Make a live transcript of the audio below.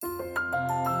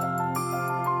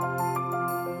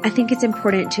I think it's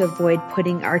important to avoid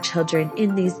putting our children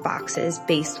in these boxes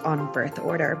based on birth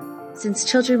order, since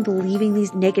children believing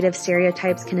these negative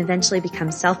stereotypes can eventually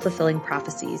become self-fulfilling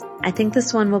prophecies. I think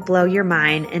this one will blow your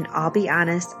mind, and I'll be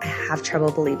honest, I have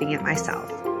trouble believing it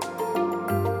myself.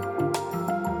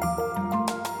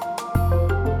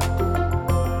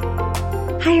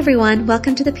 Hi everyone,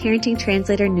 welcome to the Parenting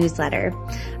Translator newsletter.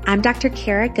 I'm Dr.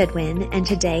 Kara Goodwin, and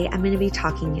today I'm going to be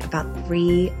talking about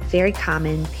 3 very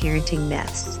common parenting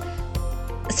myths.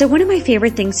 So one of my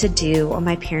favorite things to do on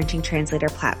my Parenting Translator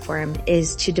platform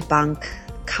is to debunk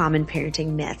common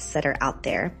parenting myths that are out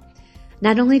there.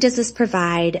 Not only does this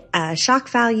provide a shock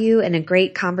value and a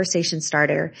great conversation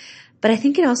starter, but I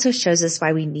think it also shows us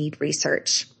why we need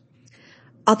research.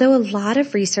 Although a lot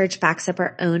of research backs up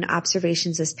our own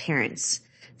observations as parents,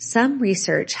 some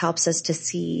research helps us to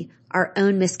see our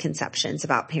own misconceptions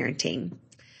about parenting.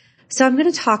 So I'm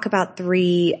going to talk about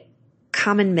 3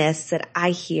 common myths that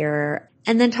I hear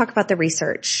and then talk about the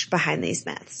research behind these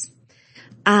myths.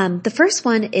 The first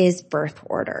one is birth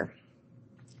order.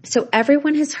 So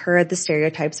everyone has heard the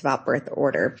stereotypes about birth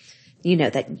order. You know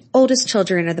that oldest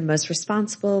children are the most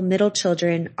responsible, middle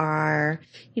children are,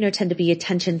 tend to be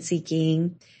attention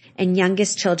seeking, and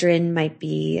youngest children might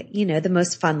be, the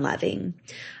most fun-loving.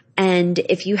 And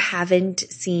if you haven't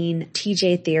seen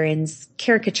TJ Theron's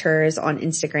caricatures on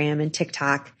Instagram and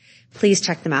TikTok, please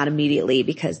check them out immediately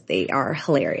because they are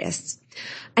hilarious.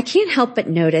 I can't help but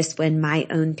notice when my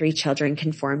own 3 children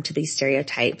conform to these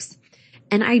stereotypes.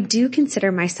 And I do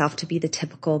consider myself to be the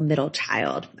typical middle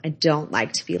child. I don't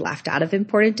like to be left out of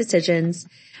important decisions.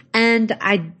 And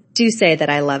I do say that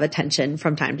I love attention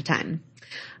from time to time.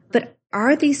 But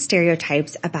are these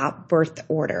stereotypes about birth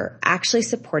order actually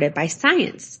supported by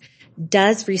science?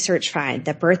 Does research find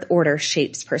that birth order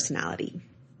shapes personality?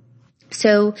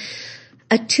 So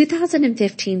a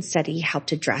 2015 study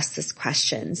helped address this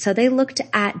question. So they looked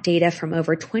at data from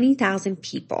over 20,000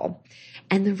 people,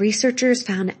 and the researchers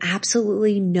found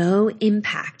absolutely no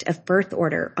impact of birth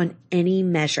order on any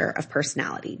measure of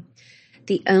personality.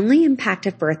 The only impact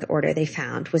of birth order they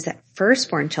found was that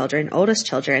firstborn children, oldest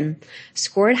children,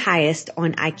 scored highest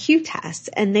on IQ tests,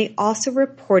 and they also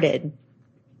reported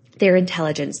their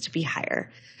intelligence to be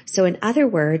higher. So in other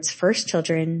words, first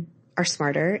children are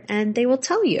smarter, and they will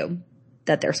tell you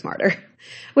that they're smarter,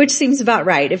 which seems about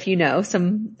right if you know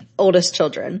some oldest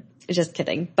children. Just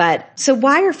kidding. But so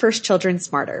why are first children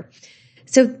smarter?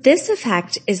 So this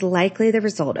effect is likely the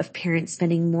result of parents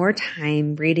spending more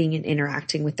time reading and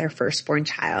interacting with their firstborn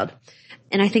child.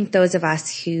 And I think those of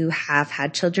us who have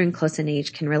had children close in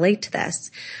age can relate to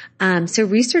this. So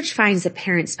research finds that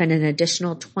parents spend an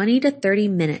additional 20 to 30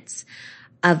 minutes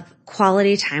of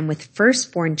quality time with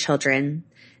firstborn children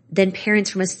than parents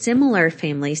from a similar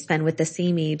family spend with the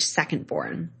same age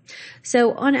secondborn.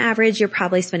 So on average, you're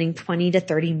probably spending 20 to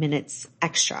 30 minutes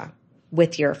extra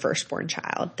with your firstborn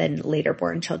child than later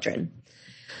born children.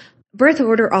 Birth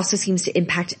order also seems to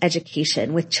impact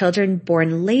education, with children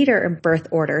born later in birth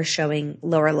order showing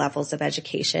lower levels of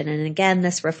education. And again,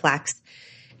 this reflects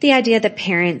the idea that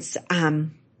parents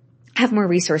have more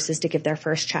resources to give their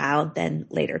first child than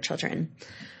later children.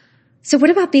 So what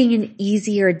about being an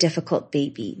easy or difficult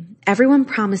baby? Everyone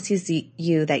promises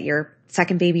you that your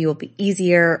second baby will be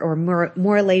easier or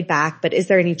more laid back, but is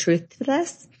there any truth to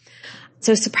this?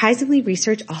 So surprisingly,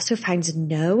 research also finds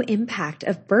no impact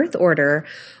of birth order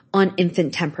on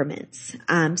infant temperaments,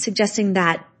 suggesting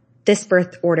that this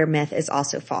birth order myth is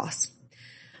also false.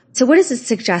 So what does this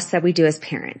suggest that we do as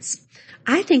parents?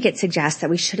 I think it suggests that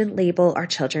we shouldn't label our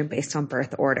children based on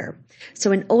birth order.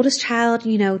 So an oldest child,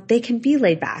 they can be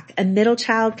laid back. A middle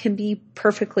child can be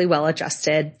perfectly well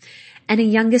adjusted, and a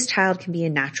youngest child can be a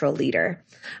natural leader.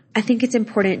 I think it's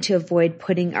important to avoid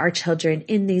putting our children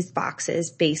in these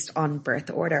boxes based on birth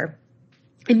order.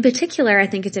 In particular, I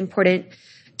think it's important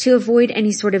to avoid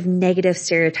any sort of negative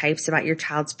stereotypes about your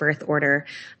child's birth order,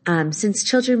 since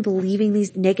children believing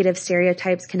these negative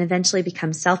stereotypes can eventually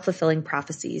become self-fulfilling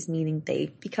prophecies, meaning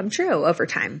they become true over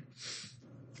time.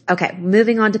 Okay,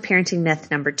 moving on to parenting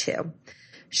myth number 2.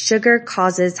 Sugar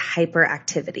causes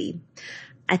hyperactivity.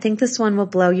 I think this one will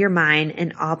blow your mind,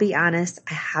 and I'll be honest,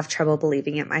 I have trouble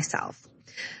believing it myself.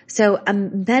 So a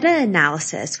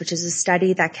meta-analysis, which is a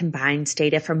study that combines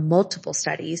data from multiple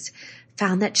studies,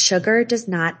 found that sugar does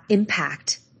not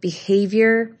impact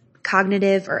behavior,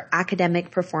 cognitive, or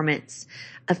academic performance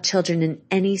of children in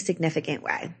any significant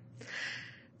way.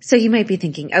 So you might be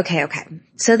thinking, okay.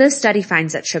 So this study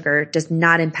finds that sugar does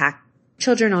not impact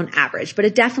children on average, but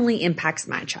it definitely impacts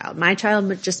my child. My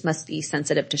child just must be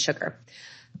sensitive to sugar.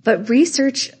 But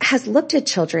research has looked at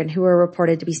children who are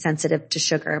reported to be sensitive to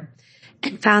sugar,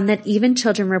 and found that even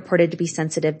children reported to be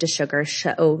sensitive to sugar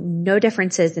show no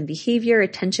differences in behavior,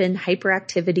 attention,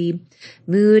 hyperactivity,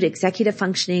 mood, executive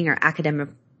functioning, or academic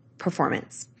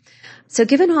performance. So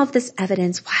given all of this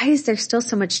evidence, why is there still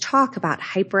so much talk about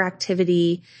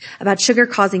hyperactivity, about sugar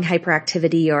causing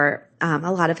hyperactivity, or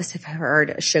a lot of us have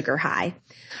heard a sugar high?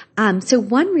 So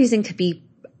one reason could be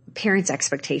parents'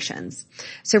 expectations.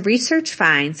 So research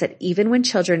finds that even when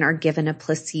children are given a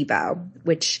placebo,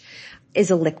 which is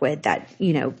a liquid that,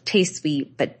 tastes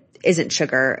sweet but isn't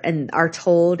sugar and are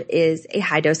told is a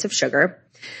high dose of sugar,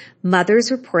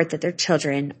 mothers report that their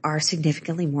children are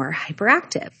significantly more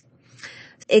hyperactive.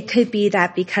 It could be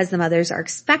that because the mothers are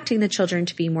expecting the children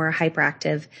to be more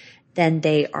hyperactive than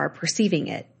they are perceiving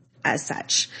it as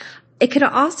such. It could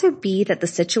also be that the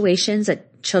situations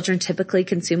that children typically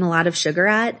consume a lot of sugar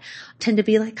at tend to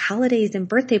be like holidays and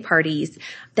birthday parties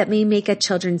that may make a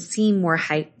children seem more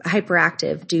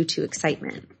hyperactive due to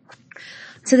excitement.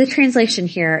 So the translation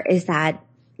here is that,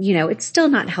 it's still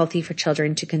not healthy for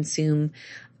children to consume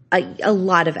a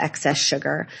lot of excess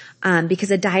sugar, because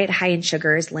a diet high in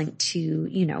sugar is linked to,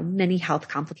 many health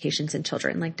complications in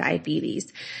children like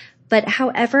diabetes. But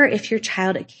however, if your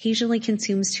child occasionally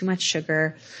consumes too much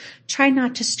sugar, try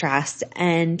not to stress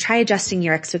and try adjusting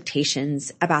your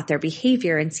expectations about their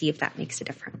behavior and see if that makes a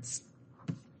difference.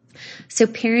 So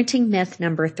parenting myth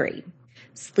number 3,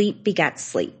 sleep begets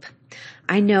sleep.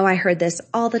 I know I heard this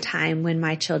all the time when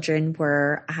my children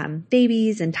were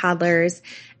babies and toddlers,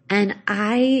 and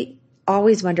I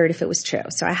always wondered if it was true.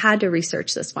 So I had to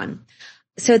research this one.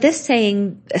 So this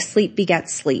saying, sleep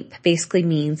begets sleep, basically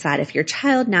means that if your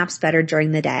child naps better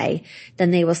during the day,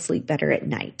 then they will sleep better at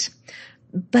night.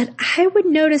 But I would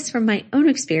notice from my own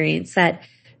experience that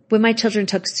when my children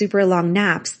took super long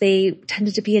naps, they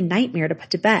tended to be a nightmare to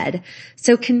put to bed.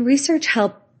 So can research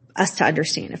help us to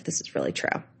understand if this is really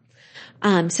true?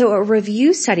 So a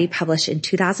review study published in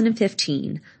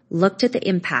 2015 looked at the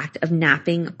impact of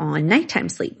napping on nighttime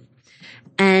sleep.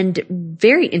 And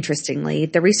very interestingly,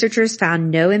 the researchers found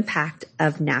no impact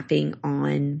of napping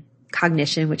on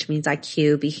cognition, which means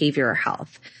IQ, behavior, or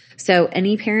health. So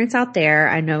any parents out there,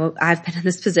 I know I've been in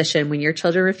this position, when your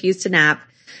children refuse to nap,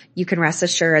 you can rest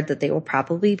assured that they will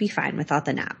probably be fine without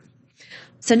the nap.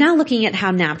 So now looking at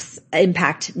how naps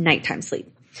impact nighttime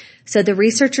sleep. So the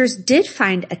researchers did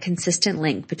find a consistent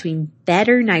link between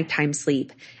better nighttime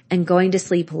sleep and going to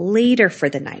sleep later for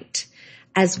the night,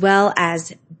 as well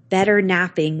as better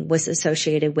napping was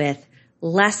associated with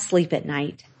less sleep at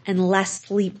night and less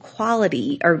sleep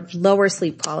quality or lower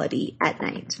sleep quality at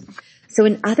night. So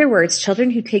in other words, children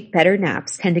who take better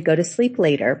naps tend to go to sleep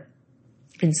later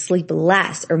and sleep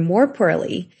less or more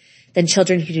poorly than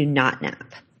children who do not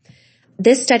nap.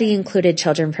 This study included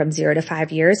children from 0 to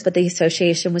 5 years, but the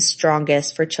association was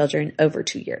strongest for children over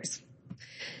 2 years.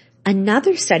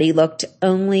 Another study looked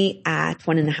only at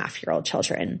 1.5-year-old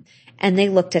children, and they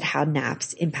looked at how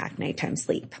naps impact nighttime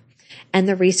sleep. And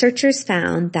the researchers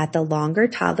found that the longer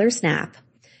toddlers nap,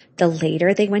 the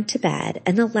later they went to bed,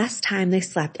 and the less time they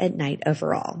slept at night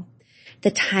overall. The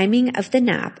timing of the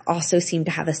nap also seemed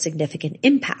to have a significant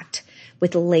impact,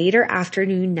 with later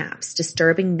afternoon naps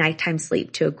disturbing nighttime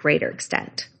sleep to a greater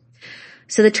extent.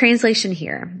 So the translation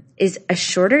here is a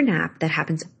shorter nap that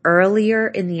happens earlier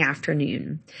in the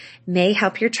afternoon may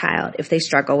help your child if they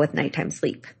struggle with nighttime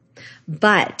sleep.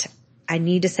 But I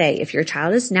need to say, if your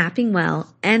child is napping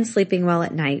well and sleeping well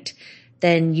at night,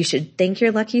 then you should thank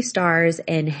your lucky stars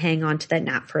and hang on to that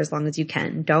nap for as long as you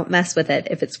can. Don't mess with it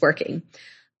if it's working.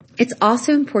 It's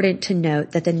also important to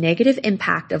note that the negative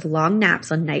impact of long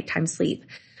naps on nighttime sleep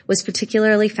was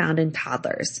particularly found in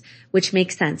toddlers, which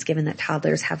makes sense given that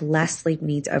toddlers have less sleep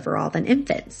needs overall than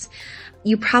infants.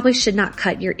 You probably should not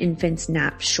cut your infant's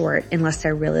nap short unless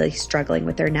they're really struggling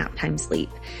with their nap time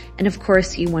sleep. And of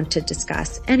course, you want to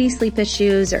discuss any sleep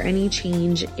issues or any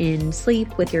change in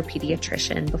sleep with your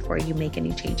pediatrician before you make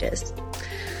any changes.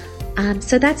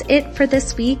 So that's it for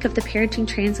this week of the Parenting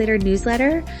Translator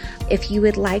newsletter. If you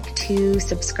would like to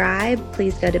subscribe,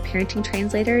 please go to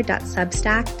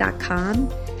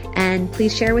parentingtranslator.substack.com and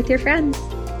please share with your friends.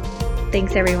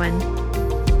 Thanks, everyone.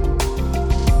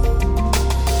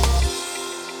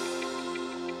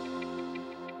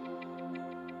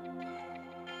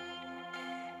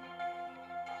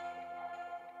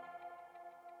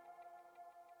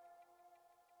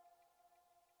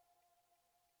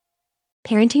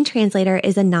 Parenting Translator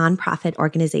is a nonprofit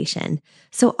organization,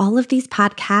 so all of these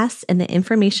podcasts and the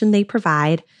information they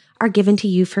provide are given to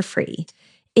you for free.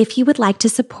 If you would like to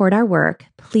support our work,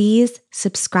 please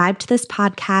subscribe to this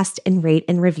podcast and rate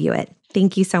and review it.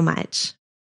 Thank you so much.